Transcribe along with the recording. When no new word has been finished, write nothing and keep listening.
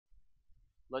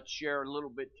Let's share a little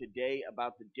bit today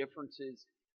about the differences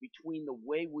between the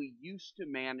way we used to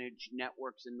manage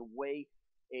networks and the way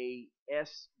a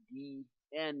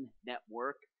SDN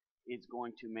network is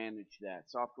going to manage that,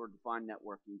 software defined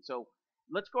networking. So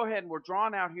let's go ahead, and we're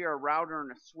drawing out here a router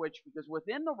and a switch, because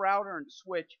within the router and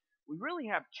switch we really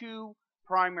have two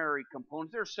primary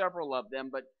components. There are several of them,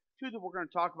 but two that we're going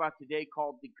to talk about today,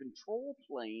 called the control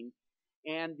plane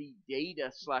and the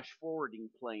data/forwarding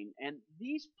plane. And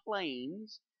these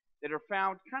planes that are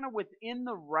found kind of within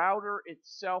the router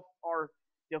itself are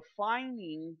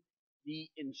defining the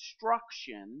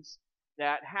instructions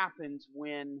that happens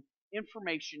when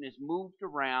information is moved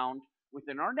around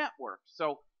within our network.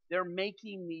 So they're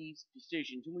making these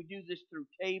decisions, and we do this through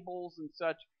tables and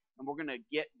such, and we're going to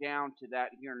get down to that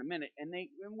here in a minute. And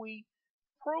we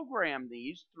program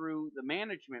these through the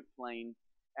management plane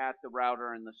at the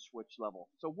router and the switch level.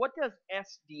 So what does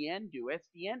SDN do?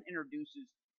 SDN introduces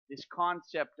this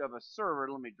concept of a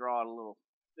server. Let me draw it a little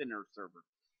thinner server.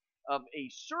 Of a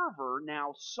server.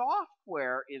 Now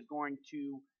software is going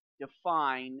to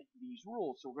define these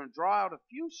rules. So we're going to draw out a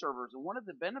few servers, and one of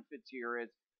the benefits here is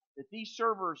that these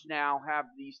servers now have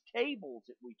these tables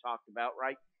that we talked about,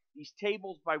 right? These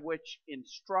tables by which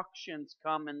instructions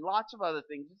come and lots of other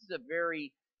things. This is a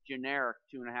very generic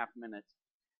 2.5 minutes.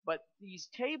 But these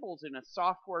tables in a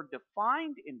software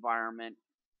defined environment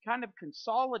kind of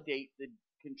consolidate the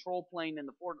control plane and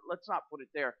the forward. Let's not put it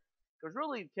there, because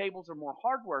really the tables are more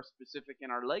hardware specific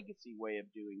in our legacy way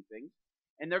of doing things,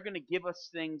 and they're going to give us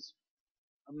things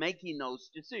making those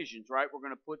decisions, right? We're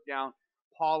going to put down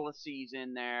policies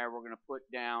in there. We're going to put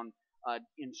down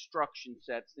instruction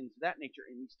sets, things of that nature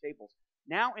in these tables.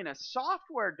 Now in a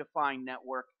software defined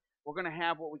network, we're going to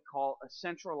have what we call a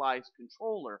centralized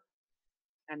controller.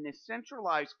 And this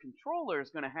centralized controller is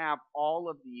going to have all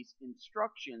of these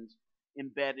instructions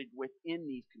embedded within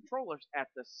these controllers at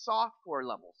the software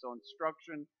level. So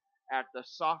instruction at the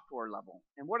software level.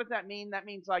 And what does that mean? That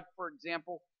means, like, for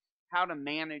example, how to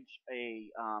manage a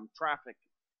traffic,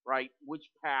 right? Which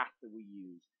path do we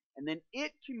use? And then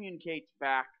it communicates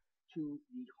back to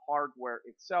the hardware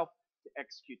itself to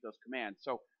execute those commands.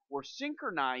 So we're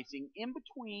synchronizing in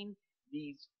between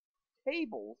these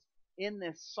tables in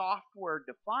this software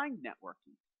defined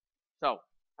networking. So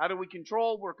how do we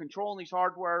control? We're controlling these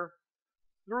hardware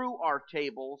through our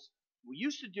tables. We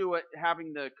used to do it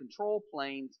having the control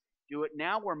planes do it.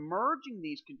 Now we're merging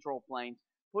these control planes,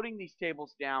 putting these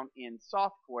tables down in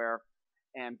software,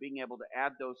 and being able to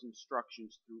add those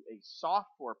instructions through a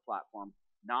software platform,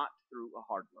 not through a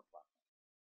hardware platform.